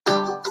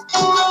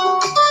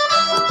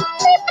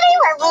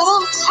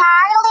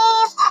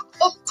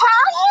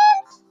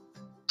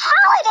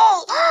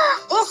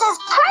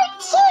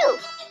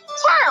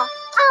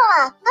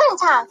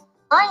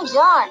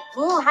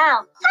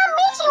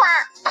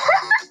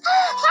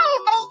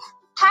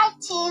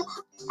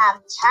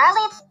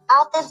Charlie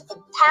Alton's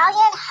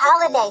Italian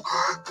holiday.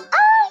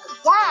 Oh,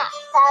 yeah.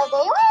 So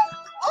they were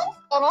in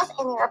Venice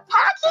and they were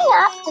packing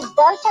up to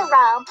go to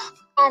Rome.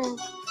 And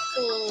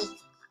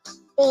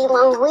the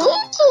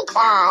Luigi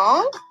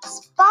guy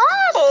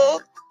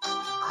spotted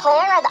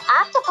Clara the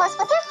octopus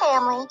with her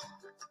family.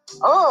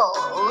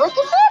 Oh, look at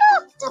that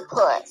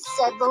octopus,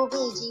 said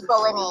Luigi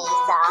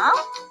Bolognese,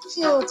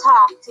 to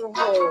talk to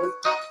his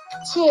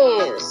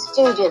two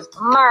stooges,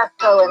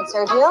 Marco and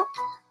Sergio.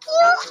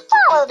 You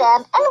follow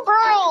them and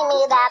bring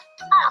me that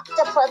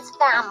octopus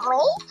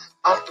family,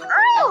 and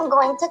I'm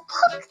going to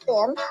cook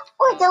them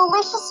for a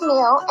delicious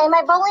meal in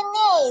my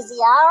Bolognese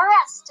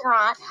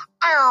restaurant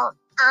out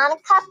on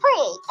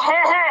Capri.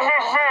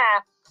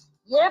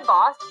 Yeah,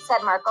 boss,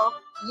 said Marco.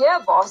 Yeah,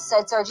 boss,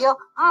 said Sergio.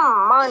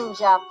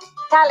 Mangia.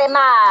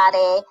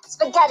 Calamari.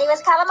 Spaghetti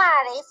with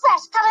calamari.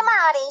 Fresh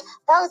calamari.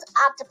 Those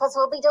octopus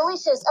will be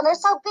delicious, and they're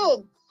so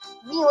big.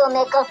 We will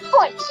make a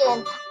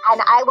fortune,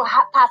 and I will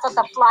pass out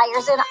the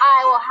flyers, and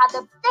I will have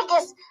the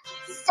biggest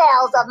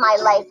sales of my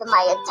life in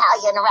my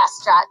Italian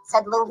restaurant,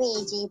 said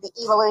Luigi, the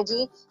evil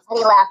Luigi. And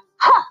he laughed.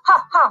 Ha,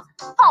 ha, ha.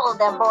 Follow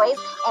them, boys,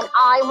 and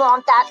I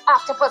want that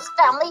octopus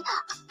family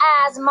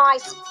as my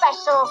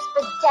special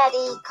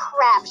spaghetti,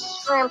 crab,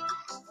 shrimp,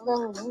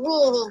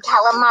 linguine,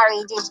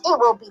 calamari dish. It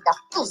will be the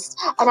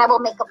feast, and I will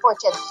make a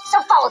fortune.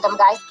 So follow them,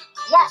 guys.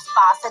 Yes,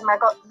 boss, said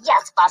Marco.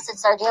 Yes, boss, said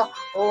Sergio.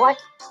 What?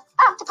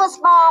 Octopus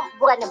mom,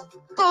 one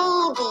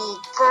baby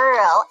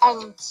girl,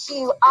 and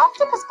two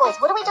octopus boys.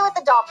 What do we do with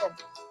the dolphin?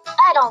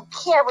 I don't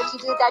care what you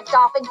do with that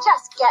dolphin.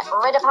 Just get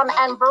rid of him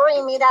and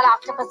bring me that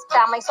octopus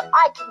family so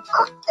I can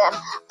cook them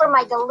for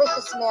my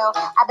delicious meal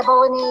at the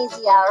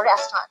Bolognese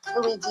restaurant,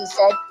 Luigi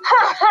said.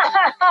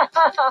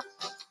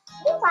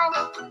 Meantime,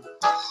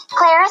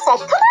 Clara said,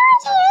 come on,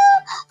 Tio.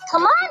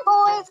 Come on,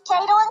 boys,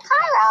 Kato and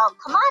Cairo.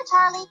 Come on,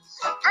 Charlie.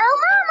 Oh,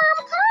 Mom,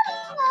 I'm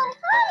coming.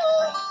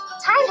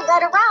 Time to go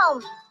to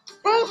Rome.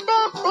 Beep,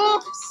 beep,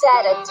 beep,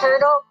 said a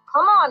turtle.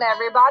 Come on,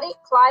 everybody.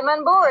 Climb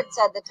on board,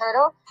 said the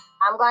turtle.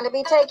 I'm going to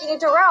be taking you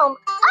to Rome.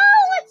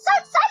 Oh, I'm so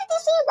excited to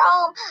see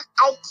Rome.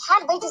 I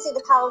can't wait to see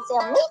the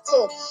Colosseum. Me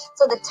too.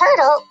 So the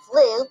turtle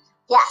flew.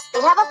 Yes,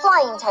 they have a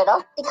flying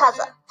turtle because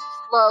a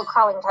slow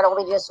crawling turtle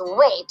will be just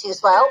way too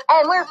slow.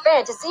 And we're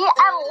fantasy.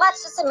 And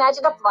let's just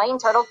imagine a flying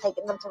turtle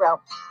taking them to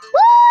Rome.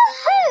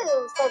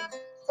 Woohoo, said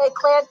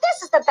Claire. This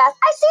is the best.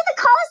 I see the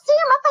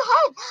Colosseum up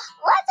ahead.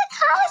 What's a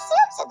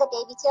Colosseum, said the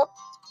baby teal.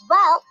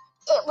 Well,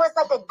 it was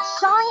like a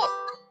giant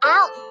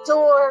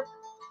outdoor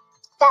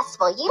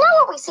festival. You know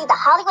where we see the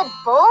Hollywood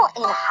Bowl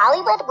in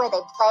Hollywood where they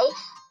play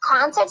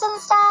concerts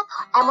and stuff?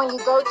 And when you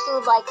go to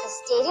like the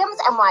stadiums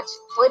and watch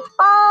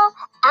football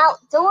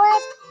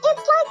outdoors,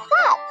 it's like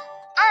that.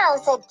 Oh,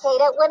 said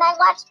Kato, when I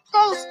watch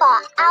baseball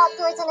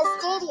outdoors in a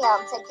stadium,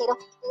 said Kato.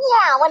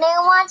 Yeah, when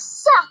I watch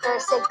soccer,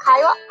 said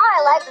Cairo. I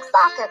like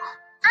soccer.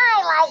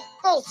 I like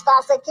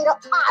baseball, said Kato.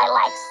 I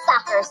like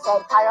soccer,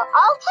 said Cairo.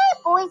 Okay,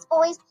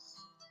 boys.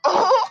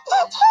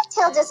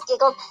 Till just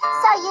giggled.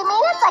 So you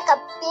mean it's like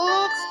a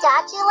big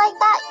statue like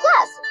that?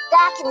 Yes,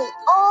 back in the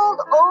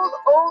old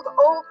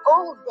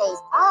days.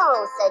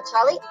 Oh, said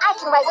Charlie, I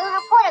can write a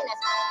report on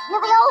this.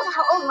 Really old?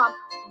 How old, Mom?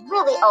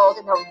 Really old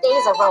in the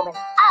days of Roman.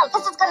 Oh,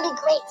 this is going to be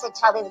great, said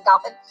Charlie the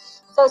dolphin.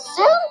 So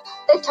soon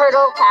the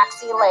turtle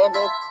taxi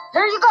landed.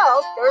 Here you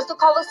go. There's the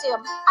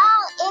Colosseum.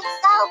 Oh, it's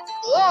so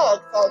big,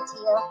 said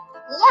Teal.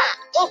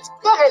 Yeah, it's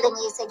bigger than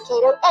you, said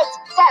Kato. It's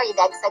very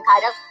big, said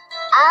Kato.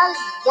 Oh,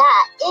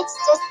 yeah, it's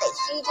just the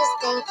hugest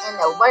thing in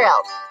the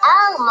world.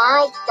 Oh,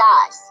 my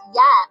gosh,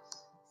 yeah.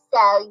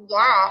 So,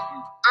 yeah.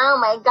 Oh,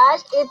 my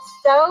gosh, it's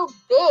so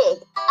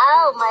big.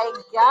 Oh, my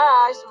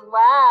gosh,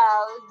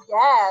 wow,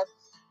 yeah.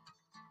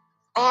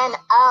 And,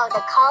 oh,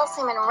 the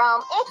Colosseum in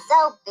Rome, it's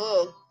so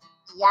big.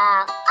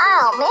 Yeah.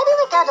 Oh, maybe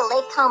we go to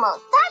Lake Como.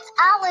 That's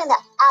out on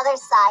the other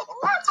side,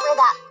 and that's where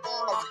that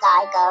famous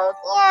guy goes.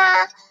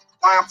 Yeah.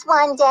 That's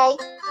one day.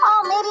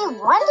 Oh,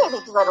 maybe one day we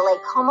could go to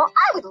Lake Como.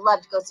 I would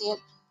love to go see it.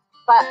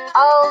 But,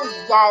 oh,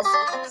 yes.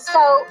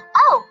 So,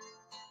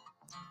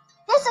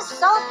 this is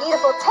so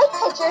beautiful. Take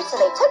pictures. So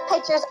they took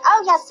pictures.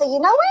 Oh, yes. So you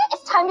know what?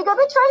 It's time to go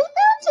to Trevi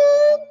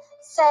Fountain,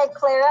 said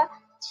Clara.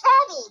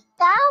 Trevi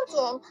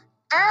Fountain?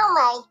 Oh,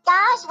 my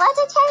gosh. What's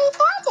a Trevi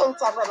Fountain?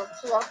 Said little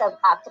Teal, the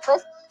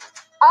octopus.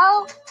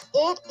 Oh,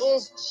 it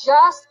is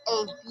just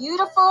a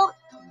beautiful,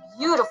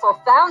 beautiful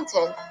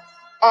fountain.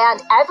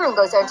 And everyone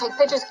goes there and takes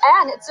pictures.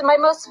 And it's my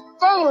most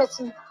famous.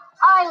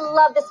 I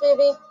love this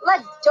movie. La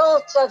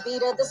Dolce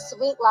Vita, The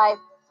Sweet Life.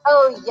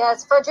 Oh,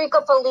 yes.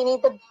 Federico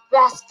Fellini, the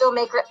best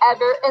filmmaker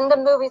ever. And the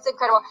movie's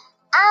incredible.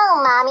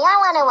 Oh, Mommy, I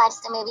want to watch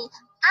the movie.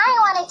 I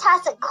want to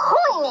toss a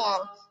coin in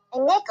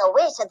and make a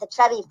wish at the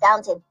Trevi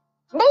Fountain.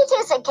 Me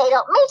too, said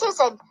Kato. Me too,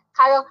 said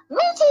Cairo.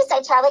 Me too,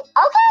 said Charlie.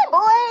 Okay,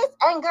 boys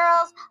and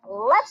girls,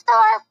 let's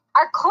throw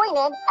our coin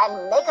in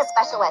and make a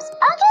special wish.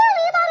 Okay,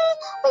 everybody.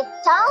 But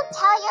don't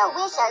tell your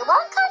wish or it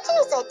won't come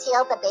true, said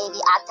Teal, the baby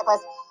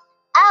octopus.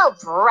 Oh,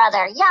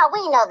 brother. Yeah,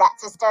 we know that,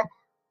 sister.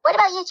 What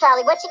about you,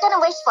 Charlie? What you going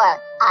to wish for?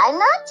 I'm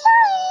not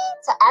telling.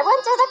 So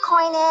everyone threw the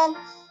coin in.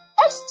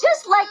 It's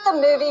just like the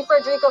movie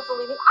Federico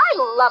Fellini. I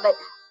love it.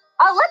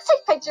 Oh, let's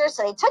take pictures.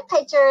 So they took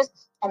pictures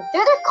and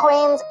threw their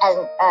coins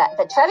and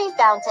the Trevi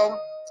Fountain.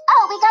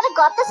 Oh, we got to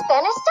go up the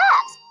Spanish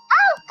Steps.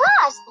 Oh,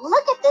 gosh,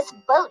 look at this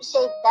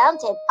boat-shaped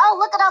fountain. Oh,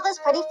 look at all those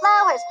pretty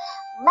flowers.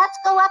 Let's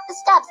go up the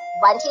steps.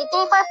 1, 2, 3,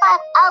 4, 5.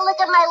 Oh,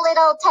 look at my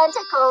little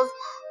tentacles.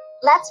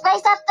 Let's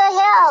race up the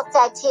hill,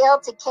 said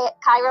Teal to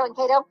Cairo and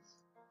Cato.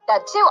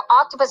 The two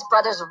octopus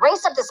brothers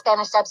raced up the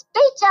Spanish Steps.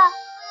 Beat ya,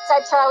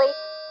 said Charlie.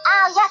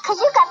 Oh, yeah, 'cause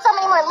you got so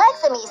many more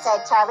legs than me,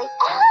 said Charlie.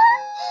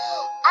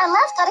 And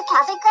let's go to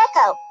Cafe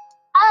Greco.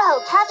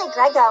 Oh, Cafe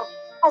Greco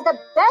has the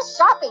best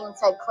shopping,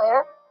 said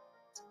Claire.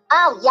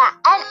 Oh, yeah,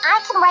 and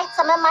I can write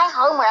some of my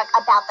homework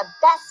about the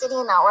best city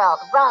in the world,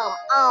 Rome.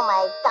 Oh,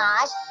 my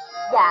gosh.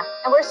 Yeah,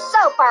 and we're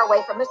so far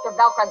away from Mr.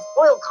 Velcron's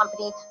oil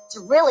company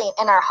drilling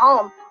in our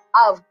home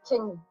of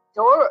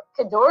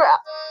Kedora.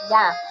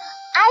 Yeah.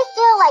 I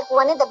feel like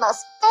one of the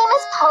most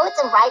famous poets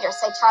and writers,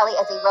 said Charlie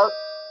as he wrote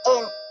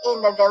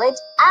in the village.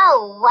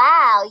 Oh,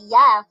 wow,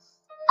 yeah.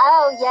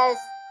 Oh, yes.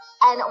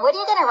 And what are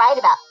you going to write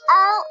about?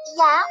 Oh,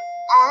 yeah.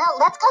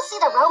 Let's go see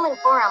the Roman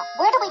Forum.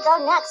 Where do we go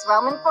next,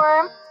 Roman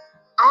Forum?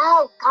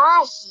 Oh,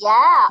 gosh,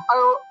 yeah.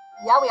 Oh,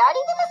 yeah, we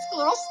already did the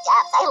Spanish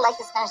Steps. I like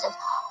the Spanish Steps.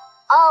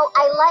 Oh,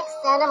 I like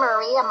Santa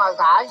Maria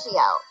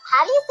Margaggio.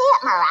 How do you say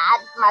it,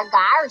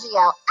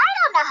 Margaggio? I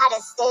don't know how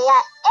to say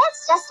it.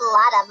 It's just a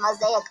lot of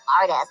mosaic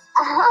artists.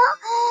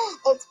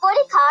 It's 40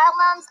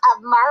 columns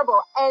of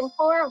marble and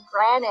 4 of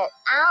granite.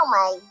 Oh,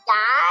 my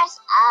gosh.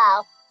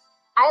 Oh,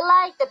 I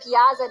like the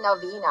Piazza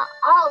Novena.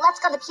 Oh, let's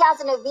go to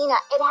Piazza Novena.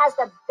 It has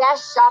the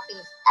best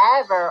shopping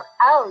ever.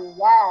 Oh,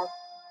 yes.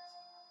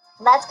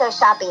 Let's go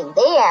shopping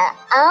there.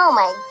 Oh,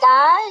 my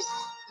gosh.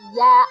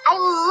 Yeah, I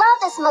love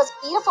this most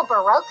beautiful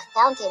Baroque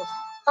fountain,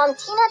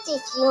 Fontina di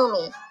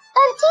Fiumi.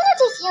 Fontina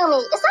di Fiumi,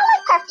 is that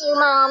like perfume,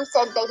 Mom?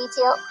 Said Baby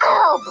Teal.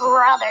 Oh,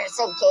 brother,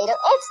 said Cato.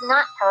 It's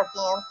not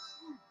perfume.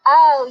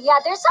 Oh, yeah,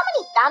 there's so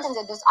many fountains,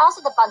 and there's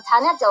also the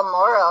Fontana del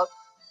Moro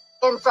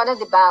in front of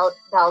the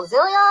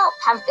Basilio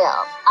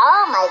Pamphile.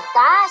 Oh, my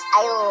gosh,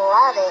 I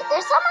love it.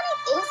 There's so many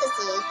things to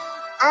see.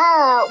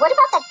 Oh, what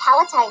about the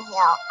Palatine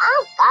Hill?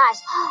 Oh, gosh,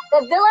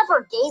 the Villa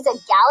Borghese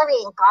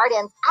Gallery and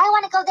Gardens. I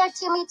want to go there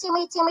too, me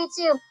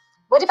too.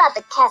 What about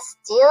the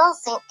Castile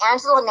St.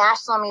 Angelo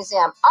National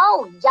Museum?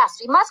 Oh, yes,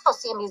 we must go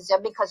see a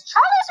museum because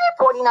Charlie's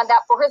reporting on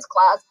that for his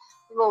class.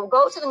 We will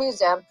go to the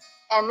museum,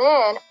 and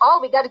then, oh,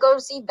 we got to go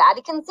to see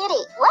Vatican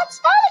City. What's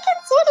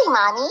Vatican City,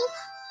 Mommy?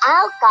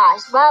 Oh,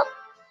 gosh, well,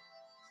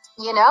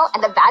 you know,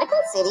 in the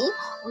Vatican City,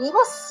 we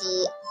will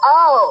see,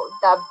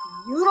 the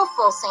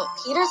beautiful St.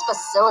 Peter's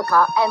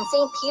Basilica and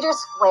St. Peter's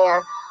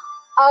Square.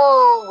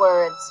 Oh,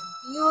 where it's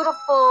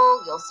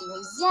beautiful. You'll see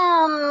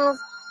museums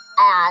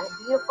and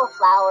beautiful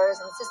flowers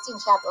and Sistine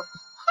Chapel.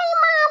 Hey,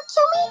 Mom,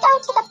 can we go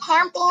to the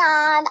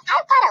Pantheon?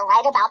 I've got to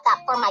write about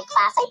that for my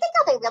class. I think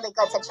I'll be really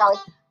good, said Charlie.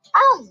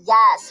 Oh,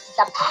 yes,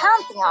 the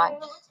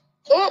Pantheon.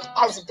 It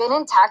has been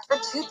intact for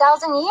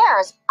 2,000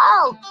 years.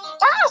 Oh,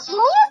 gosh, you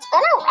mean it's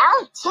been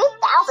around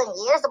 2,000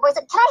 years? The boy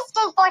said, can I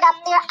skateboard up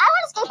there? I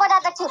want to skateboard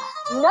up there too.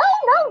 No.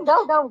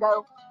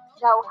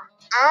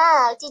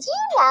 Oh, did you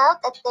know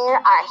that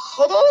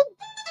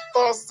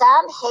there's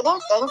some hidden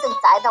things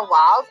inside the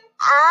walls?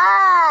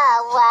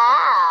 Ah,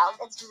 wow,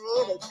 that's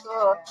really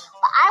cool.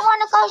 But I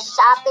want to go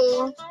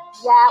shopping.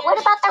 Yeah, what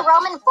about the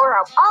Roman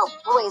Forum? Oh,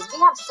 boys, we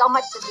have so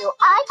much to do.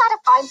 I gotta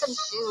find some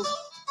shoes.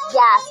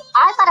 Yes,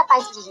 I gotta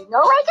find some shoes. You know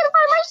where I can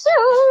find my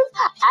shoes?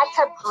 At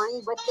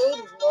Capri with they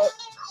knit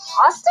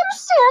custom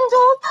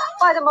sandals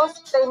by the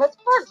most famous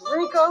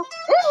Federico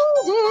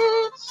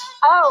Findi.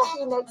 Oh,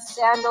 he makes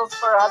sandals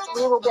for us.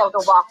 We will be able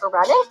to walk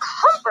around in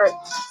comfort,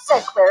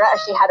 said Clara as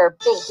she had her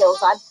big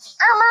heels on.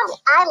 Oh, Mommy,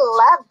 I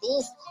love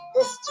this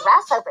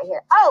dress over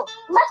here. Oh,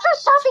 let's go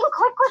shopping.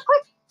 Quick.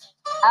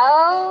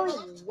 Oh,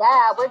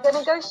 yeah, we're going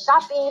to go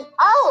shopping.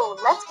 Oh,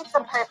 let's get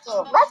some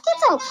perfume. Let's get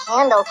some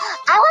candles.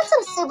 I want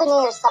some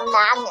souvenirs, some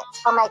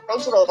magnets for my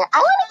refrigerator. I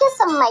want to give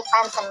some of my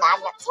friends some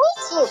magnets. Me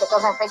too, that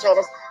goes on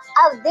refrigerators.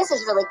 Oh, this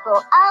is really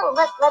cool. Oh,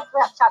 let's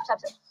chop.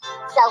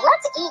 So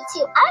let's eat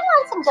too. I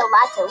want some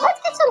gelato.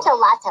 Let's get some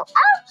gelato.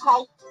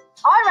 Okay.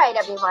 All right,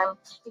 everyone.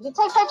 Did you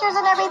take pictures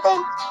and everything?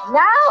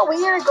 Now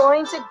we are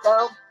going to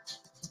go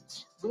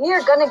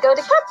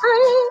to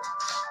Capri.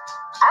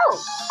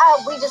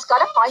 Oh, we just got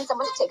to find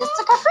someone to take us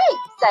to Capri,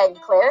 said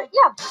Claire.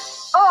 Yeah.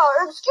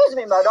 Oh, excuse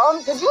me,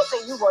 madam. Did you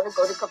say you want to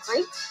go to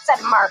Capri?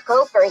 Said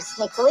Marco very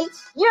sneakily.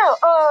 Yeah,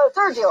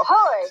 Sergio,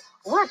 hi.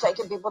 We're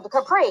taking people to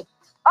Capri.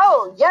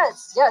 Oh,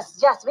 yes,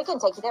 we can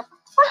take you there.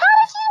 Well, how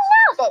did you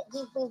know that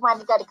we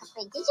wanted to go to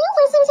Capri? Did you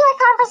listen to our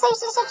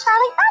conversation, said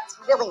Charlie? That's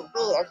really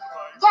weird.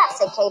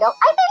 Yes, said Cato.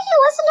 I think you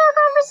listened to our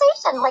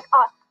conversation.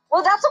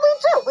 Well, that's what we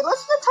do. We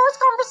listen to tourist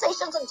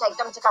conversations and take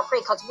them to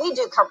Capri because we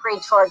do Capri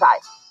tour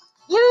guides.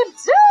 You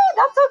do?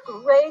 That's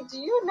so great.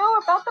 Do you know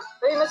about the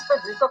famous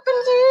Federico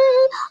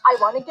Findi? I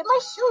want to get my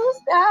shoes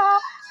there.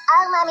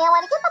 Oh, Mommy, I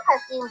want to get the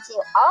perfume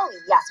too. Oh,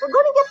 yes, we're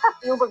going to get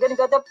perfume. We're going to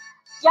go to the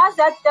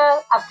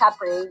Piazzetta of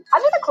Capri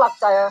under the clock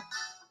tower.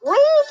 We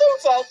can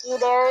take you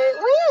there.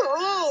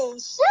 Oui.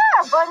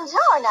 Sure,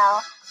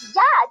 buongiorno.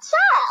 Yeah,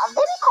 ciao.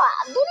 Vieni qua.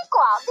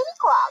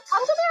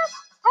 Come to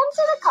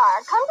the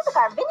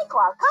car. Vieni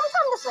qua. Come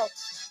this way.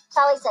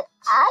 Charlie said,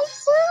 I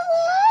too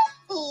like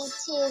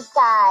these two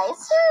guys.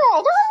 Sure, I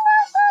don't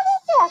know what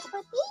it is,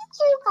 but these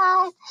two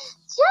guys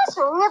just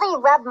really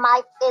rub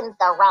my fins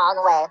the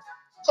wrong way.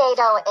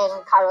 Kato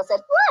and Carl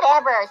said,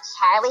 whatever,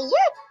 Charlie,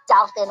 you're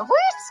dolphin,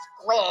 we're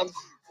squid,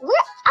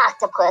 we're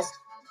octopus.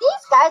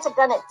 These guys are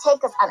gonna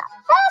take us on a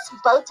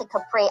fast boat to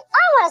Capri. I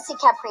wanna see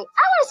Capri.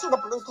 I wanna see the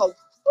blue cave.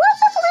 What's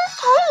the blue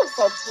cave?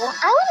 Said Teal.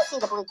 I wanna see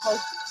the blue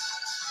cave.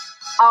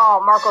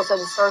 Oh, Marco said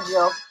to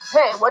Sergio,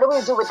 hey, what do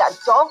we do with that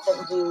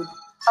dolphin, dude?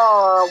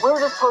 We were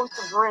just supposed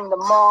to bring the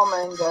mom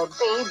and the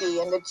baby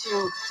and the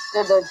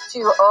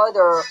two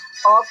other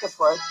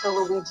octopus to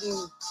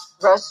Luigi's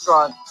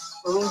restaurant.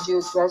 I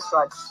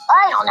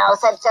don't know,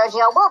 said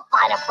Sergio. We'll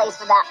find a place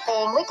for that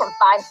thing. We can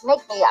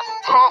make me a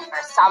pet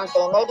or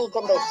something. Maybe you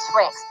can do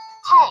tricks.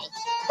 Hey,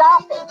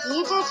 dolphin, do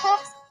you do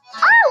tricks?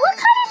 Oh, what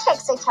kind of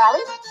tricks, said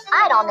Charlie?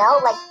 I don't know,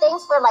 like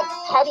things for like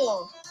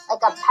petting,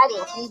 like a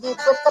petting. Can you do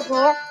flips up in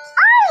the air?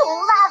 I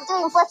love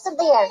doing flips in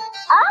the air.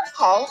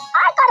 Okay,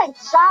 I got a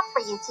job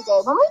for you today.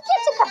 When we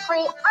get to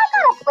Capri, I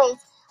got a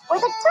place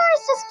where the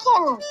tourists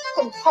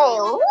can pay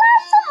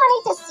lots of money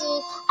to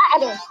see.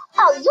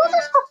 You'll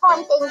just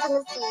perform things in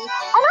the sea,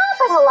 and I'll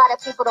bring a lot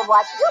of people to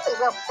watch. You'll be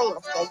real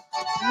famous, kid.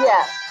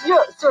 Yeah,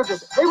 Sergio.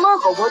 Hey,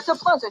 Marco, what's the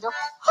plan, Sergio?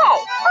 Hey,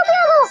 it'll be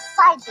a little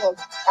side gig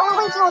that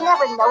Luigi will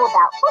never know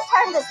about. We'll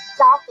turn this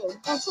dolphin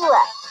into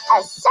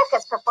a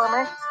circus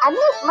performer and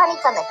make money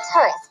from the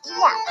tourists.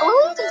 Yeah,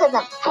 Luigi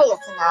doesn't pay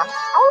us enough.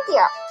 I will be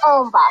our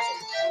own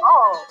bosses.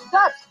 Oh,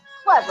 that's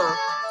clever,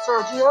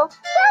 Sergio.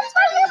 That's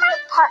why you're my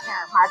partner,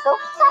 Marco.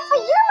 That's why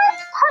you're my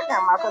partner,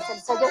 Marco, said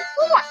Sergio.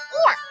 Yeah.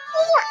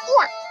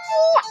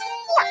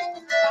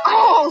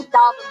 And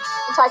Dolphin.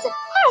 And so I said,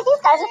 hey,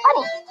 these guys are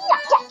funny. Yeah.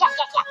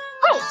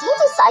 Hey, do you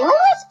do sign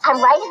language? I'm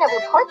writing a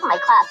report for my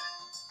class.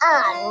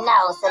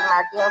 No, said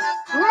Marco.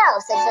 No,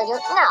 said Sergio.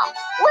 No,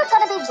 we're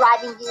going to be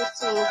driving you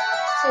to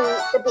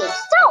the beach.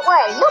 Don't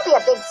worry, you'll be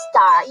a big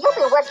star. You'll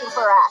be working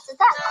for us. Is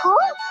that cool?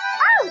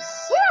 Oh,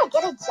 sure, I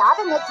get a job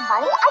and make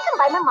money. I can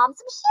buy my mom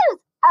some shoes.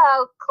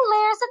 Oh,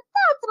 Claire said,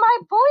 that's my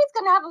boy's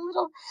going to have a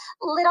little,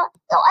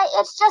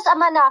 it's just,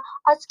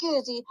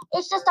 excuse me,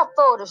 it's just a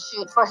photo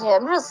shoot for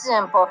him, real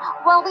simple.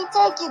 Well, we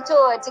take you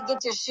to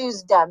get your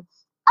shoes done.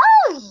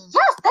 Oh,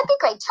 yes, that'd be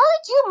great.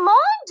 Charlie, do you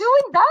mind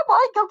doing that while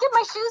I go get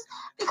my shoes?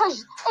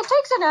 Because it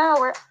takes an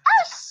hour.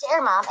 Oh,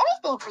 sure, Mom.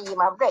 Anything for you,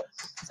 Mom. Great.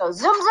 So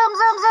zoom.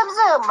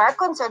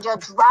 Marco and Sergio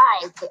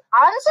drive the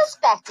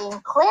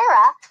unsuspecting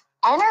Clara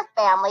and her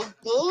family,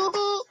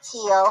 baby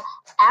Teal,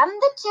 and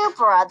the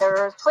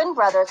twin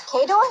brothers,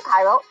 Kato and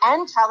Cairo,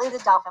 and Charlie the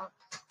Dolphin.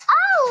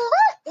 Oh,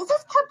 look, this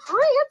is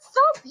Capri. It's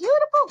so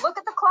beautiful. Look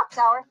at the clock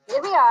tower.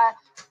 Here we are.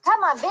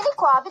 Come on, Vinny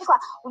Qua.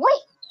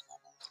 Wait.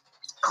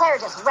 Claire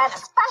just ran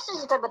as fast as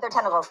she could with her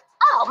tentacles.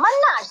 Oh,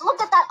 Manaj, look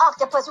at that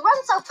octopus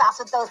run so fast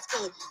with those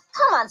feet.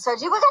 Come on,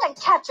 Sergio, we gotta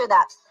capture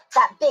that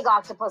big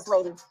octopus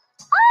lady.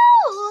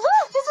 Oh,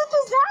 look, this is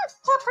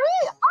Capri.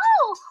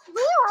 Oh,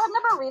 we are on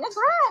the Marina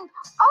Grand.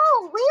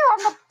 Oh, we are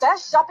on the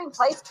best shopping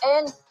place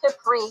in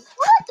Capri.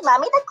 Look,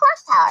 Mommy, the clock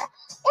tower.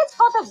 It's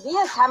called the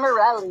Via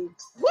Camarelli.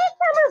 Via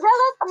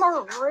Camarelli, the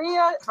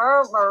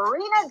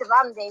Marina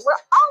Grande, where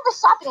all the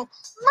shopping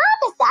is. Mom,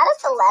 is that a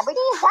celebrity?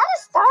 Is that a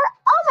star?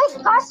 Oh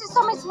my gosh, there's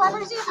so many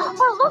celebrities.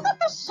 Well, look at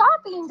the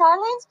shopping,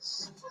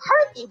 darlings.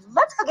 Perfume.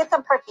 Let's go get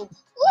some perfume.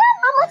 Yeah,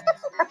 Mom, let's get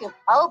some perfume.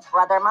 Oh,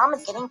 brother, Mom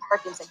is getting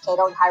perfume, said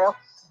Kato and Cairo.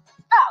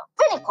 Oh,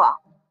 Viniqua.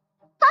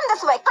 Come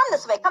this way.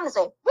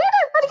 We're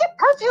going to get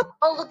perfume.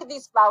 Oh, look at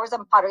these flowers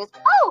and potteries.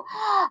 Oh,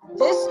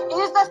 this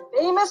is the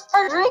famous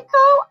Federico.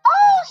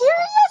 Oh, here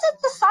he is.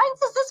 It's the sign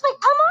says this way.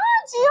 Come on,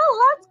 Gio,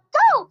 let's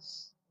go.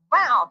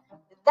 Wow,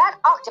 that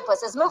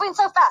octopus is moving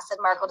so fast, said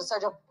Marco to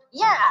Sergio.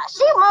 Yeah,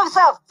 she moves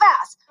so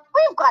fast.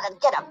 We've got to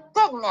get a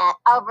big net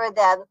over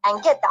them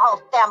and get the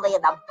whole family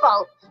in the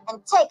boat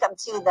and take them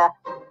to the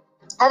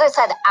other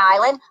side of the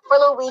island for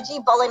Luigi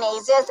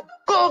Bolognese's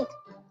big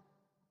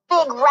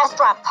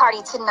restaurant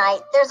party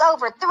tonight. There's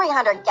over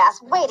 300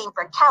 guests waiting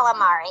for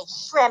calamari,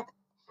 shrimp,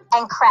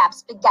 and crab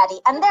spaghetti,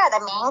 and they're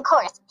the main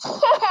course.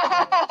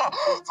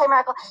 Said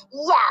Marco.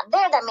 Yeah,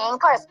 they're the main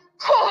course.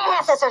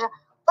 Said Sergio.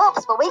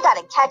 Oops, but we got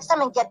to catch them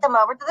and get them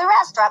over to the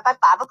restaurant by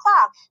 5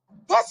 o'clock.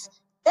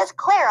 This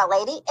Clara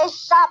lady is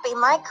shopping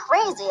like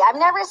crazy. I've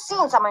never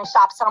seen someone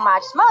shop so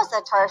much. Most of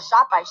the tourists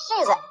shop, but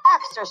she's an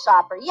extra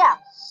shopper. Yeah.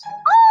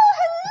 Oh,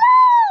 hello,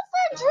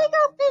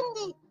 Federico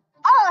Findi.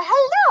 Oh,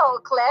 hello,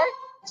 Claire.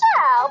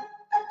 Ciao,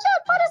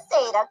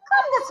 buonasera.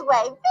 Come this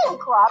way. Vieni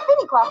qua.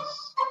 Put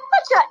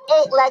your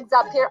 8 legs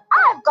up here.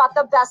 I've got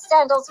the best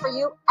sandals for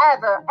you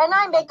ever, and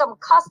I make them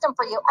custom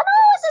for you. And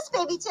oh, is this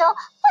baby Teal?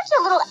 Put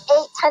your little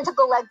 8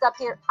 tentacle legs up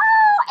here.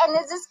 Oh, and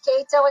this is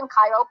Kato and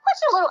Cairo. Put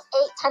your little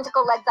 8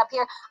 tentacle legs up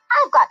here.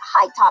 I've got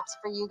high tops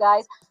for you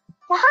guys.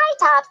 The high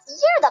tops,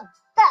 you're the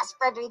best,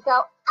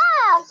 Federico.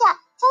 Oh, yeah.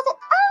 Does it?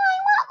 Oh, I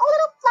want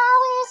little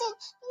flowers, and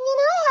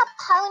I have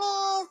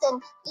ponies and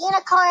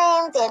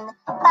unicorns and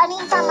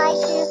bunnies on my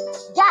shoes.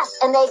 Yes,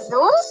 and the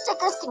little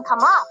stickers can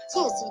come off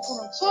too, so you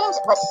can change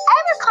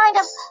whatever kind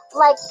of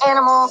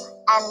animal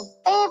and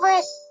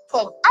favorite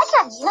thing. I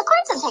can have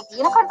unicorns and take the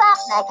unicorns off,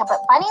 and I can put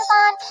bunnies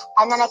on,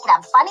 and then I can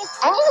have bunnies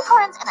and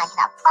unicorns, and I can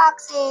have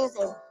foxes,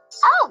 and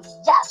oh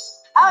yes,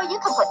 oh you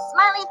can put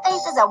smiley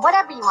faces or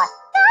whatever you want.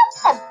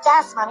 That's the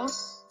best, Mommy.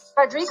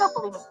 Federico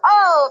Fellini.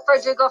 Oh,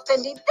 Federico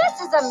Fendi, this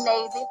is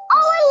amazing.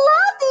 Oh, I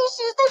love these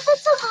shoes. They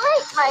fit so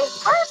great. My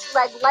first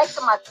leg likes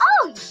them.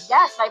 Oh,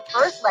 yes, my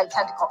first leg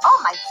tentacle. Oh,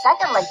 my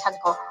second leg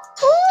tentacle.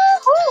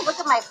 Ooh, look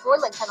at my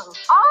 4-leg tentacles.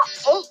 All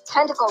 8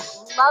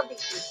 tentacles. Love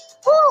these shoes.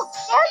 Ooh,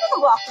 stand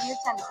and walk on your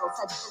tentacles,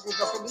 said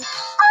Federico Fendi.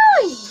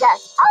 Oh,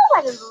 yes. Oh,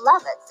 I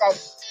love it, said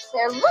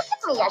Claire. Look at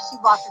me as she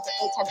walked with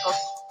her 8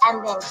 tentacles.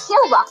 And then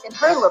Teal walked in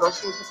her little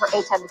shoes with her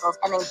 8 tentacles.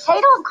 And then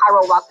Kato and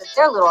Cairo walked with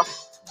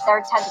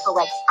their tentacle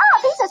legs. Oh,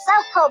 these are so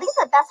cool. These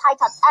are the best high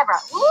tops ever.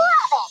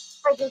 Love it,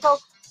 Federico.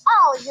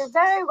 Oh, you're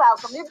very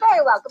welcome. You're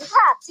very welcome.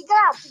 Grazie,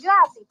 grazie,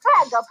 grazie.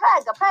 Prego,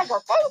 prego, prego.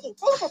 Thank you,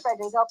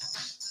 Federico.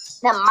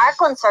 Then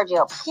Marco and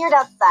Sergio peered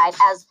outside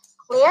as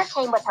Claire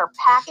came with her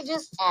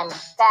packages and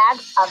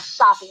bags of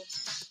shopping.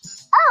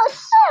 Oh,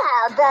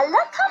 ciao,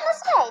 Bella. Come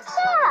this way.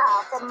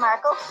 Ciao, said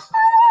Marco. Oh,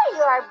 there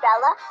you are,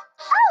 Bella.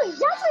 Oh,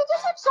 yes, I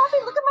just went shopping.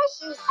 Look at my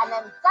shoes. And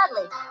then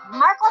suddenly,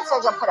 Marco and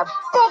Sergio put a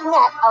big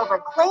net over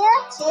Claire,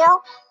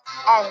 Teal,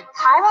 and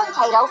Cairo and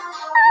Kato.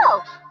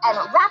 Oh, and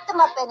wrapped them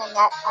up in a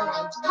net and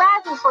then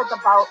dragged them toward the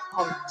boat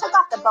and took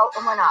off the boat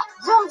and went off.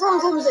 Zoom, zoom,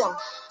 zoom, zoom.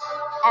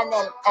 And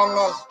then,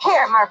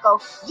 here, Marco,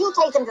 you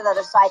take them to the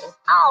other side, and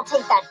I'll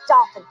take that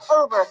dolphin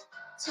over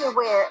to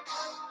the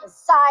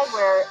side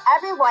where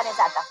everyone is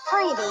at the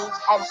free beach,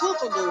 and he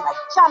can be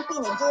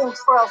jumping and doing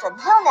twirls,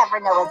 and he'll never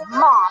know his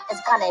mom is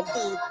gonna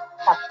be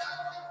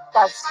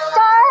the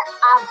star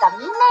of the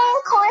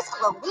main course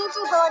of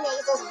Luigi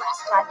Bolognese's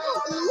restaurant.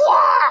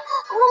 Yeah,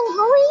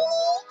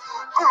 linguine,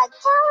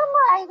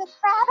 calamari with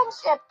crab and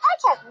shrimp. I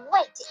can't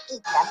wait to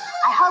eat them.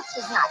 I hope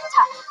she's not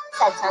tough,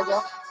 said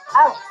Sergio.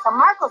 Oh, so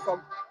Marco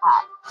said,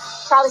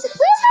 Charlie said,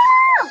 where's my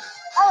mom?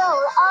 Oh,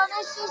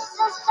 she's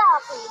just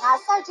shopping.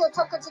 Sergio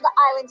took her to the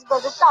island to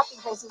go to shopping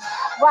places.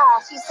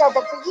 Wow, she said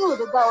that for you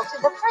to go to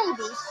the free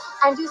beach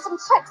and do some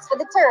tricks for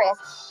the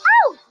tourists.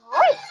 Oh,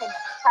 great, said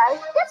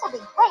Charlie. This will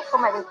be great for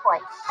my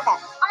report. Okay,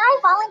 I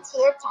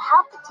volunteered to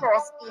help the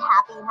tourists be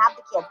happy and have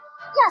the kids.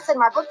 Yes, said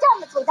Marco.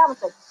 Down this way, down this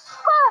way.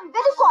 Come,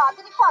 vieni qua,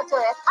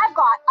 tourist. I've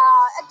got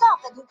a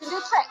dolphin who can do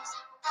tricks.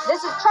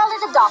 This is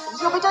Charlie the dolphin.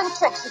 He'll be doing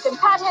tricks. You can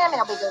pat him, and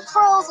he'll be doing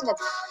twirls and just.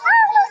 Oh,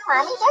 look,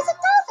 Mommy, there's a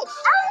dolphin.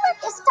 Oh, look,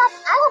 there's stuff.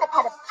 I want to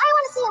pet him. I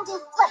want to see him do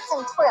flips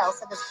and twirls,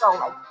 said this girl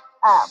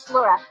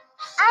Flora.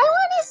 I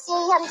want to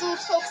see him do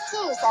tricks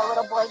too, said a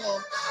little boy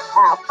named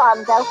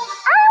Fonzo. I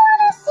want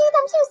to see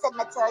them too, said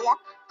Matilda.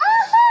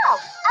 Oh,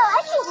 no. Oh, I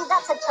can do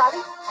that, said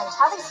Charlie. And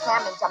Charlie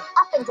swam and jumped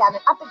up and down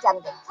and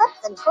did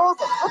flips and twirls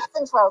and flips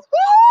and twirls.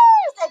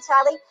 Woo, said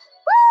Charlie.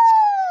 Woo!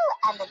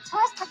 And the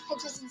tourists took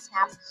pictures and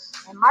snaps,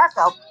 and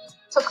Marco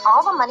took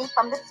all the money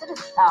from the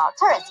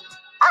tourists.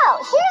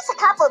 Oh, here's a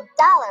couple of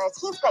dollars.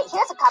 He's great.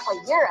 Here's a couple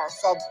of euros,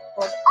 said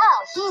Liz. Oh,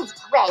 he's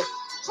great.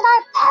 Can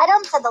I pet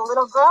him, said the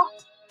little girl.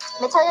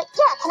 Matilda,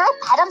 yeah, can I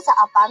pet him, said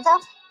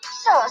Alfonso.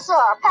 Sure,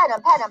 pet him.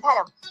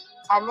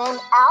 And then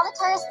all the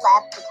tourists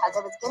left because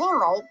it was getting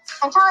late,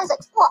 and Charlie's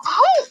like, well,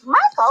 hey,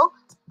 Marco,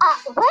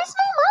 where's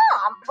my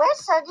mom? Where's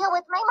Sergio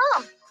with my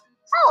mom?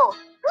 Oh,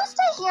 you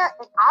stay here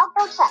and I'll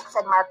go check,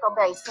 said Marco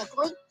very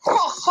sneakily.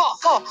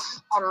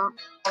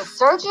 and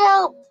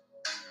Sergio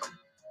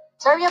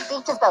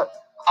beat his boat.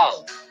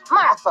 Hey,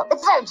 Marco,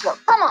 it's Sergio.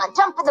 Come on,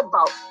 jump in the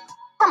boat.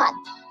 Come on.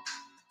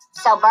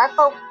 So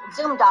Marco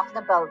zoomed off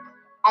the boat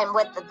and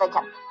with the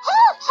help.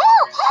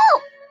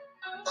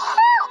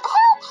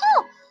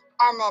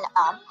 And then,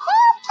 help,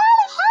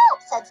 Charlie, help,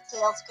 said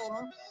Teal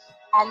screaming.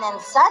 And then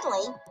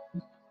suddenly,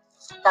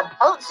 the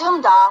boat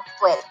zoomed off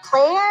with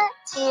Claire,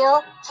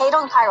 Teal,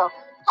 Kato, and Cairo.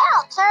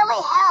 Help,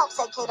 Charlie, help,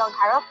 said Kato and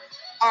Cairo.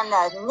 And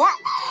the net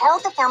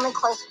held the family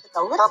close, but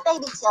the little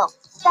baby Teal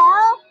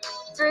fell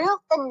through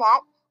the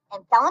net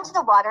and fell into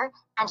the water,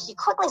 and she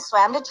quickly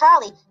swam to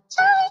Charlie.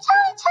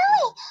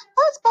 Charlie,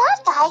 those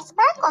bad guys,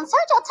 Marco and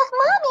Sergio, took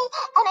Mommy,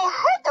 and I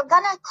heard they're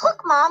gonna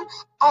cook Mom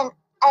and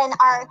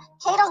our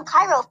Kato and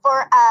Cairo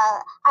for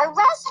a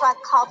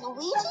restaurant called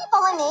Luigi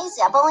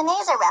Bolognese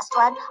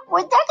restaurant,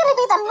 where they're going to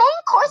be the main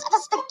course of a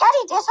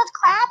spaghetti dish with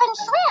crab and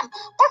shrimp.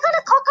 They're going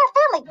to cook our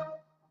family.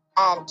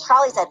 And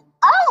Charlie said,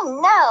 oh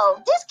no,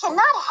 this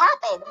cannot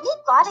happen.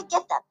 We've got to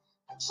get them.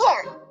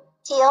 Here,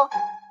 Teal,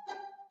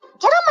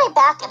 get on my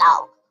back and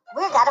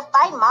we've got to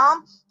find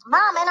Mom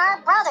and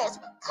our brothers.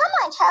 Come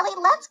on, Charlie,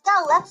 let's go.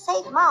 Let's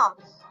save Mom.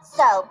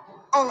 So,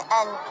 and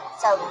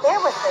so there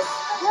was this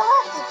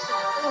Villa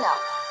Fucino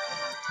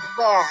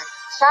where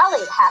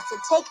Charlie has to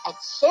take a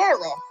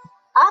chairlift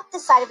up the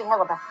side of a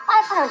hill of a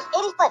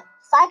 580-foot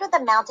side of the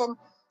mountain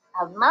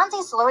of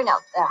Monte Salerno,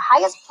 the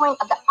highest point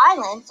of the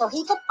island, so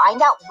he could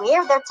find out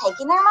where they're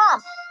taking their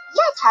mom.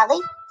 Yeah,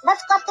 Charlie,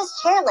 let's go up this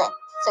chairlift.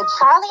 So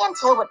Charlie and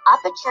Teal went up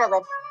a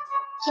chairlift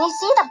Can you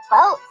see the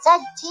boat? Said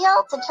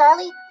Teal to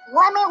Charlie.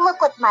 Let me look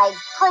with my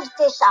good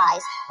fish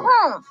eyes.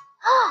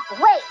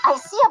 Wait, I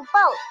see a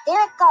boat.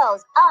 There it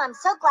goes. Oh, I'm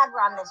so glad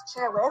we're on this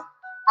chairlift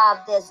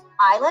of this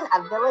island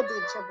of Villa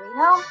di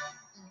Chibrino.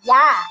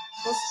 Yeah,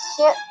 this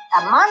ship,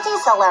 Monte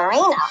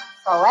Salerno.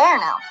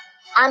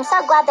 I'm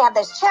so glad they have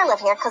this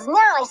chairlift here because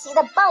now I see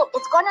the boat.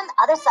 It's going on the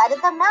other side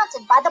of the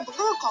mountain by the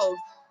Blue Cave.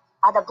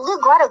 The Blue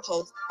Grotto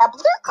Caves. The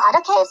Blue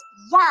Grotto Caves?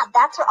 Yeah,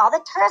 that's where all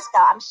the tourists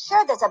go. I'm sure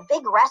there's a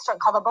big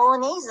restaurant called the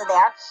Bolognese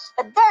there,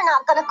 but they're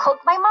not going to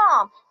cook my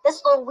mom. This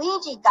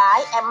Luigi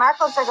guy and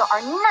Marco and Sergio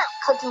are not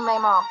cooking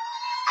my mom.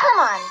 Come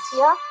on,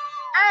 Tio.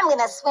 I'm going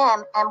to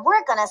swim, and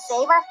we're going to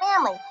save our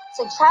family.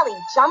 So Charlie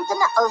jumped in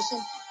the ocean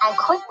and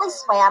quickly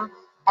swam,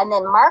 and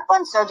then Marco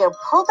and Sergio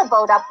pulled the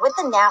boat up with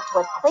the net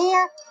to a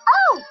clear.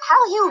 Oh, how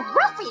you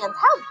ruffians!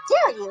 How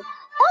dare you!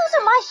 Those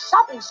are my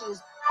shopping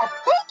shoes. If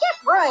they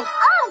get ruined,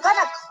 I'm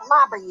gonna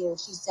clobber you,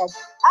 she said.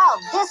 Oh,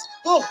 this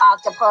big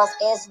octopus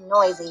is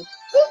noisy.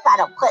 We've got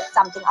to put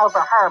something over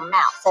her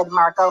mouth, said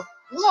Marco.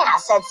 Yeah,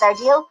 said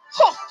Sergio.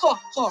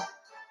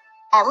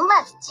 And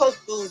let's take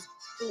these.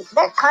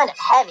 They're kind of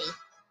heavy.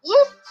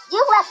 You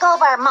let go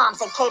of our mom,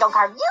 said Kato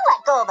Carver. You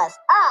let go of us.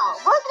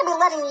 Oh, we're gonna be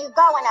letting you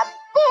go in a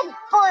big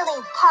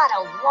boiling pot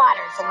of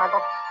water, said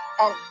Marco.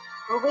 And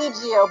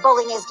Luigi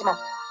Bolognese came out.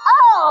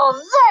 Oh,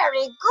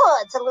 very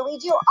good, said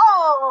Luigi.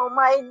 Oh,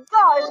 my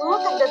gosh,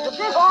 look at the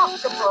big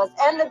octopus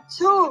and the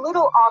two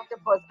little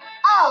octopus.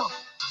 Oh,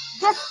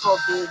 this will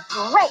be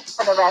great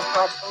for the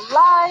restaurant.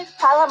 Live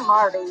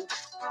calamari.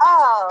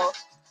 Oh,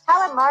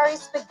 calamari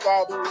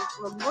spaghetti.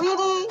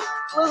 Linguine,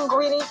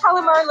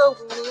 calamari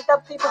linguine.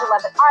 The people will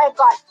love it. I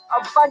got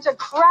a bunch of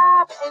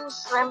crab and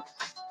shrimp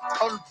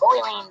and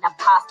boiling the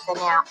pasta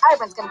now.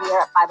 Everyone's going to be here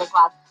at 5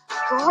 o'clock.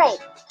 Great.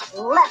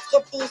 Let's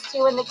get these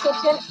two in the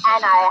kitchen,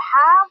 and I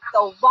have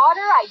the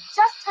water. I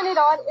just turned it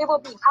on. It will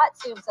be hot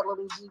soon, said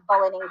Luigi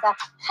Bolognese.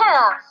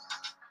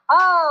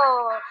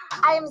 Oh,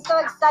 I am so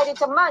excited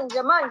to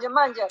manja.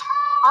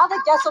 All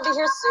the guests will be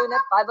here soon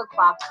at 5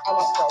 o'clock, and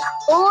it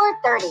was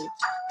 4:30.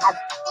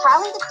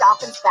 Charlie the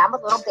dolphin swam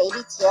with little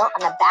baby Teal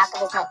on the back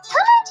of his neck. Come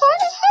on,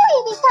 Charlie, hurry.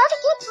 We gotta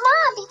get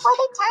Mom before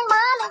they turn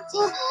Mom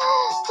into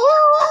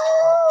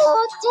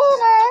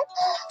dinner.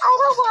 I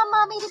don't want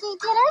Mommy to be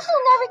dinner.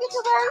 She'll never get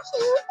to wear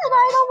shoes, and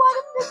I don't want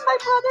to miss my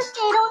brothers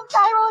Kato and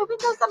Cairo, even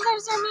though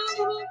sometimes they're mean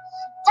to me.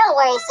 Don't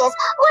worry, sis.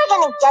 We're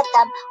gonna get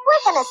them.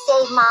 We're gonna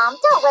save Mom.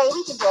 Don't worry,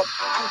 we can do it.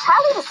 And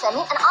Charlie was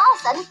swimming, and all of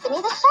a sudden, Finny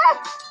the shark.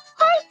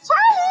 Hey,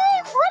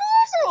 Charlie, what are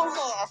you doing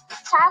here?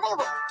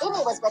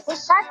 Finny was with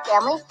his shark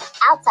family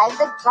outside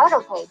the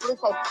Grotto Cave, Blue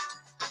Cave.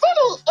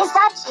 Finny, is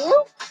that you?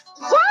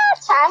 Yeah,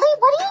 Charlie,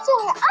 what are you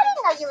doing here? I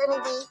didn't know you were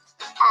gonna be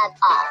at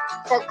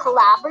the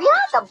Calabria,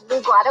 the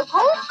Blue Grotto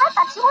Cave. I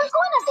thought you weren't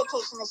going on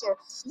vacation this year.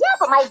 Yeah,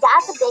 but my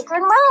dad's a baker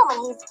in Rome,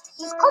 and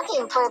he's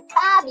cooking for a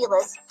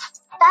fabulous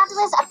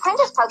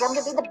apprentice program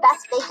to be the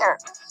best baker.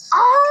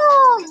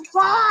 Oh,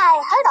 yeah,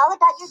 I heard all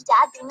about your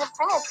dad being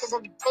apprentice to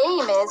the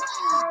famous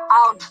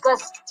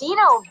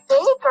Agostino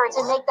baker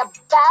to make the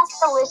best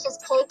delicious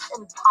cakes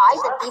and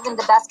pies and even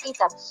the best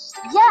pizza.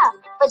 Yeah,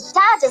 but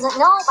Dad doesn't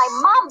know my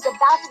mom's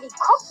about to be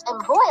cooked and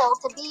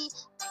boiled to be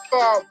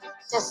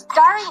the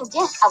starring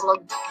dish of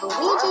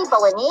Luigi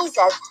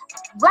Bolognese's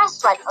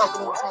restaurant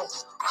opening tonight.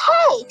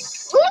 Hey,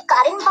 we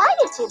got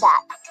invited to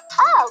that.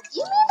 Oh,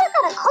 you mean they're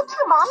gonna cook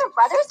your mom and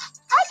brothers?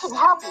 I can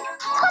help you.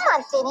 Come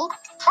on, Finny.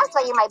 That's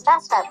why you're my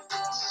best friend.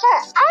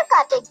 Sure, I've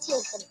got big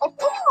teeth, and if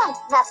anyone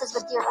messes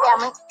with your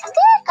family,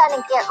 they're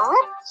gonna get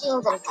ripped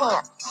jeans and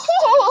pants.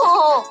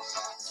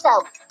 So,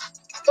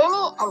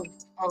 Finny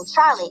and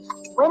Charlie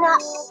went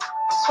up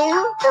to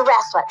the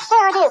restaurant.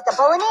 There it is, the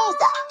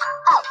Bolognese.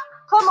 Oh,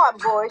 come on,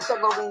 boys,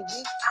 said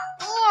Luigi.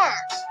 Yeah,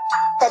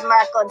 said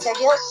Marco and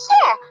Sergio.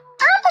 Sure,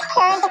 I'm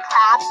preparing the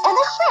crabs and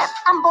the shrimp.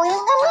 I'm boiling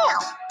them now.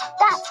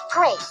 That's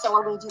great, said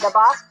Luigi the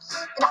boss.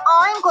 And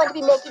I'm going to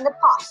be making the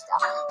pasta.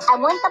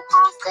 And when the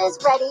pasta is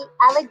ready,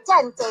 al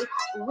dente,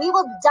 we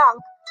will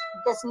dunk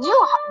this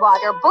new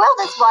water, boil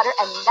this water,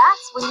 and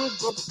that's when you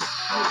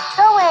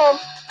throw in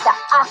the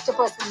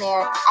octopus in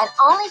there and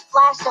only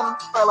flash them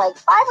for like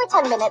 5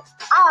 or 10 minutes.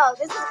 Oh,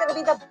 this is going to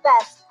be the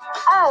best.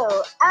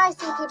 Oh, I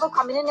see people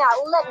coming in now.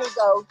 Let me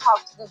go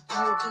talk to the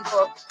new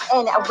people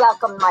and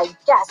welcome my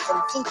guests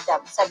and seat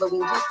them, said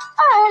Luigi. Oh,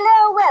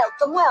 hello,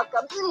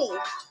 welcome. Please,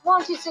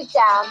 won't you sit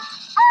down?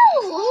 Oh,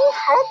 we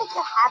heard that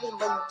you're having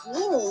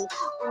linguine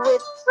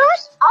with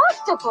fresh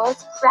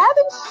octopus, crab,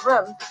 and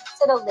shrimp,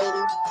 said a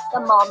lady, the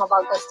mom of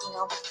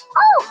Agostino.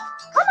 Oh,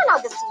 come on,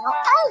 Agostino.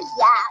 Oh,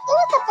 yeah, it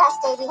was the best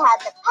day we had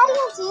the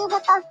petting zoo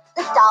with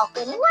the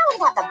dolphin, and now we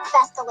have the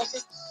best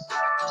delicious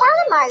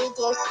calamari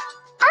dish.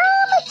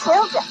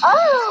 Matilda.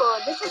 Oh,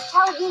 this is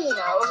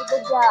Calvino, the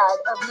dad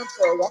of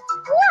Matilda.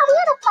 Yeah, we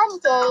had a fun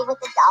day with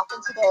the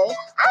dolphin today.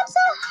 I'm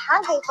so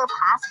hungry for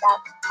pasta.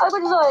 I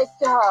would like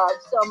to have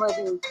some of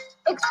the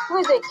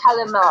exquisite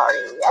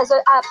calamari as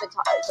an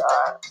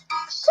appetizer.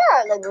 Sure,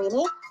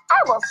 Linguini. I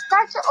will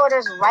start your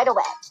orders right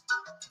away.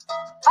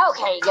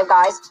 Okay, you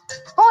guys.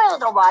 Boil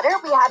the water.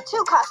 We have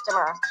 2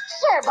 customers.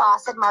 Sure,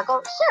 boss, said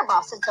Marco. Sure,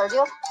 boss, said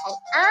Sergio. And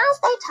as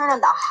they turn on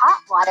the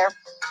hot water,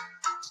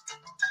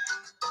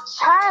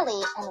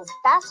 Charlie and his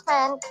best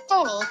friend,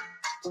 Finny,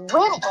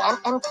 went in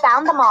and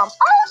found the mom.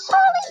 Oh,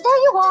 Charlie,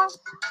 there you are.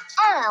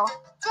 Ow,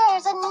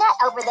 there's a net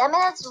over them,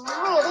 and it's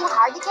really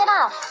hard to get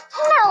off.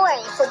 No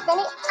worries, said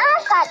Finny.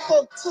 I've got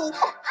big teeth,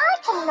 and I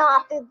can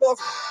gnaw through this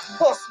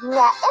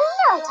net in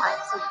no time.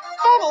 So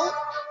Finny,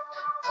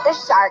 the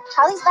shark,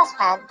 Charlie's best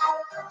friend,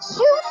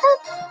 chewed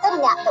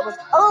the net that was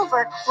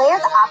over Claire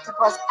the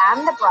octopus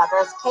and the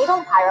brothers, Kato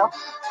and Cairo,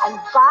 and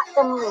got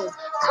them loose.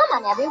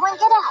 Come on, everyone,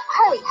 get out.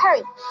 Hurry,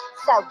 hurry.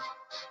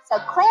 So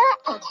Claire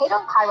and Kato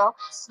and Cairo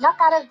snuck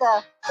out of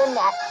the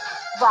net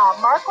while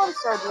Marco and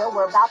Sergio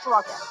were about to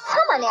walk in.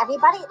 Come on,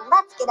 everybody,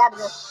 let's get out of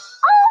this.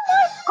 Oh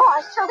my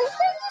gosh, Charlie,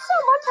 thank you so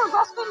much for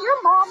rescuing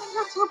your mom and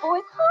your 2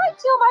 boys. Hi,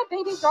 to my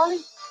baby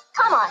Charlie.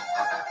 Come on,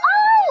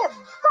 I have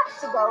got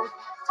to go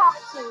talk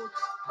to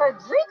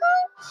Federico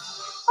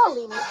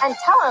Fellini and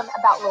tell him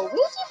about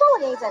Luigi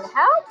Bolognese and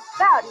how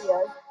bad he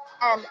is.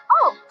 And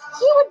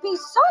he would be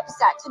so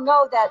upset to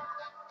know that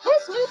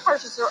his new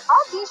purchaser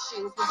of these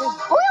shoes will be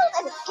boiled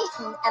and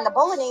eaten in the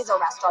Bolognese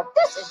restaurant.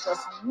 This is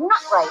just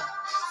not right.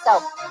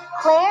 So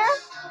Claire,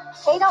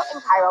 Kato,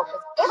 and Cairo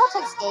was able to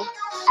escape,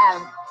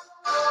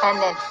 and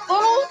then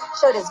Finny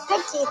showed his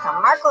big teeth to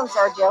Marco and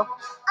Sergio.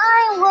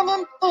 I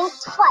wouldn't think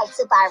twice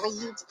if I were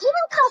you to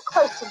even come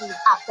close to these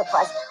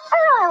octopus,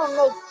 or I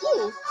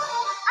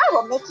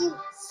will make you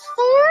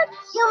seared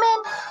human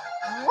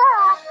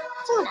raw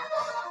tuna.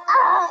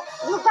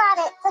 You got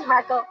it, said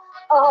Marco.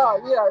 Oh,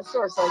 yeah,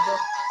 sure, Sergio.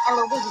 And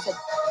Luigi said,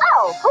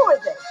 oh, who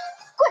is it?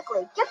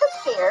 Quickly, get the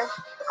spear.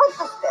 Quick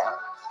the spear.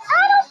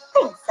 I don't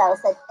think so,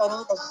 said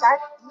Finny the shark.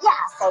 Yeah,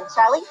 said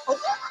Charlie. If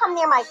you come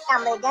near my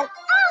family again,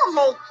 I'll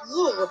make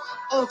you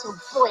into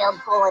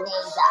boiled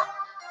bolognese.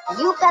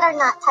 You better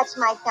not touch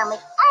my family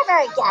ever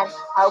again,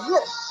 or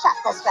we'll shut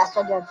this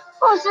restaurant down.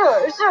 Oh,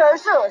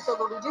 sure, said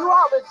Luigi.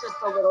 Oh, it was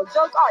just a little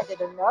joke. I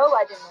didn't know.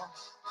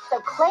 So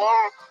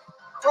Claire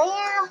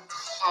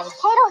and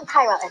Kato and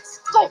Cairo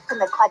escaped from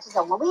the clutches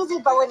of Luigi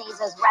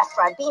Bolognese's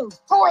restaurant, being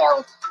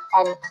boiled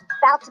and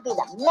about to be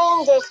the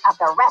main dish of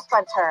the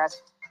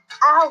restaurateurs.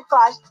 Oh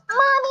gosh,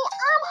 Mommy,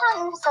 I'm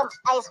hungry for some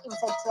ice cream,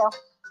 said Teal.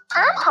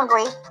 I'm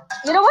hungry.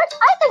 You know what?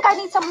 I think I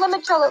need some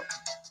limoncello,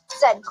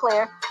 said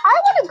Claire.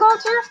 I want to go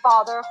to your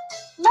father.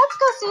 Let's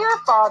go see your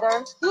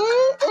father. He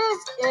is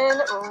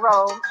in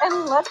Rome,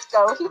 and let's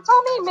go. He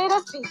told me he made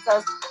us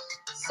pizzas.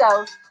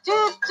 So,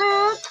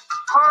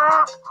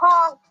 honk,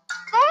 honk.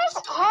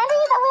 There's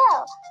Henry the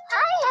Wheel.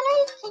 Hi,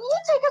 Henry. Can you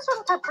take us from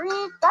Capri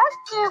back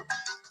to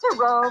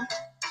Rome,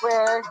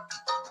 where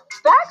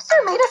Baxter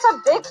made us a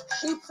big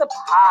pizza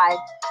pie?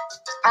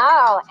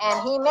 Oh,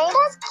 and he made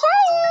us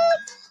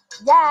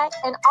cake. Yeah,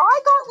 and I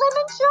got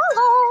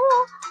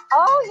limoncello.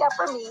 Oh, yeah,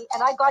 for me.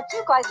 And I got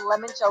you guys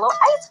limoncello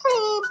ice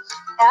cream.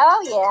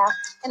 Oh, yeah.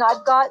 And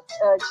I've got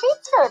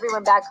treats for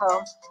everyone back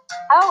home.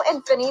 Oh,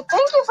 and Finny,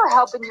 thank you for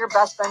helping your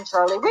best friend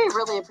Charlie. We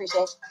really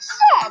appreciate it.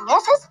 Sure,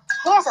 missus.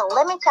 Here's a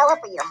limoncello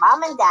for your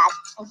mom and dad.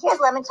 And here's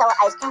limoncello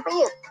ice cream for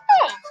you.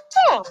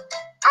 Thanks.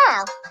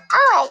 Oh,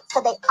 all right.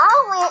 So they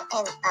all went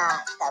in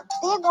the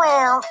big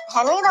whale.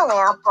 Henry the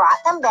Whale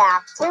brought them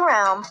back to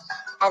Rome.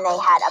 And they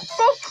had a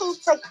big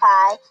pizza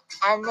pie.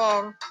 And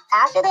then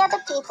after they had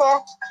the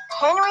pizza,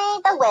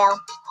 Henry the Whale,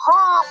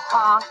 honk,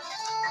 honk,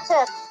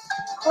 took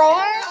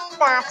Claire,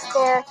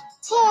 Baxter,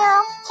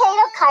 Teal,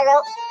 Kato,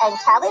 Cairo, and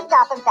Charlie the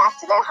Dolphin back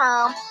to their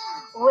home,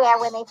 where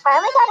when they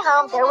finally got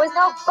home, there was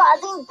no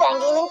buzzing,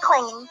 banging, and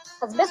clanging,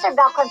 because Mr.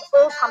 Velcro's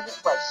oil company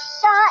was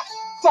shut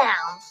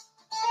down.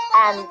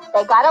 And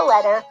they got a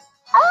letter.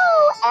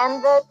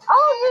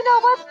 You know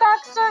what,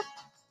 Baxter?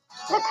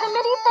 The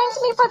committee thanked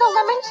me for the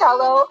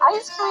limoncello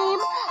ice cream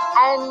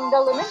and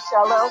the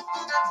limoncello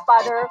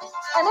butter,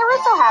 and they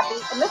were so happy.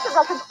 And Mr.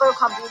 Velcro's oil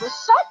company was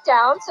shut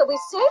down, so we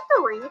saved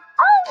the reef.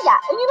 Oh yeah,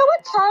 and you know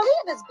what? Charlie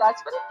and his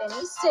best friend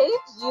Finny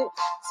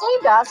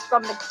saved us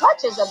from the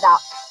clutches of that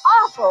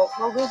awful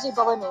Luigi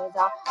Bolognese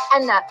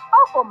and that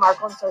awful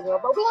Marco and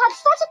Sergio. But we had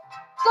such a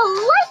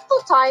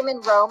delightful time in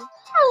Rome.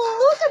 And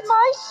look at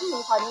my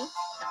shoes, honey.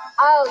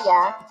 Oh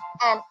yeah.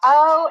 And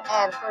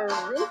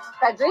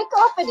Federico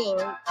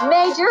Fellini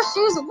made your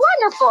shoes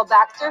wonderful,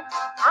 Baxter.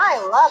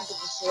 I love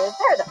these shoes.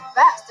 They're the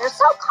best. They're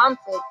so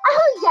comfy.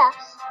 Oh yeah.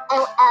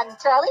 And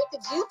Charlie,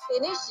 did you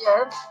finish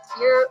your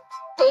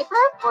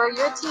paper for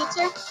your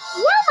teacher?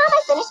 Yeah, Mom,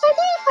 I finished my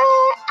paper.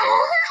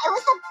 It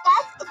was the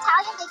best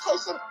Italian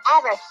vacation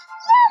ever.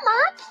 Yeah,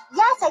 Mom.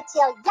 Yes, I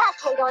tell. Yeah,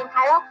 Kato and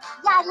Cairo.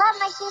 Yeah, I love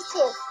my shoes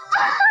too.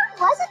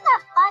 Wasn't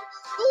that fun?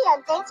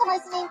 Thanks for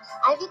listening.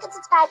 And if you could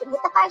subscribe and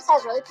hit the 5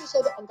 stars, really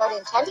appreciate it. And go to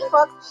Enchanting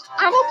Books.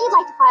 And if you'd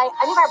like to buy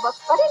any of our books,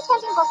 go to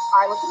Enchanting Books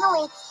or look in the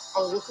link,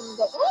 and you can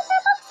get any of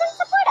our books and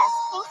support us.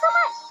 Thanks so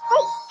much.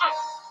 Great.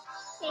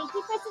 Thank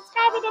you for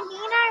subscribing to me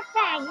and our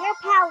friend, your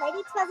pal,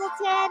 Lady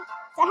Twizzleton,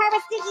 Sahara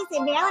Stickies,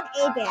 and Marilyn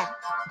A-Band.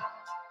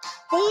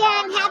 The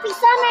end. Happy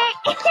summer.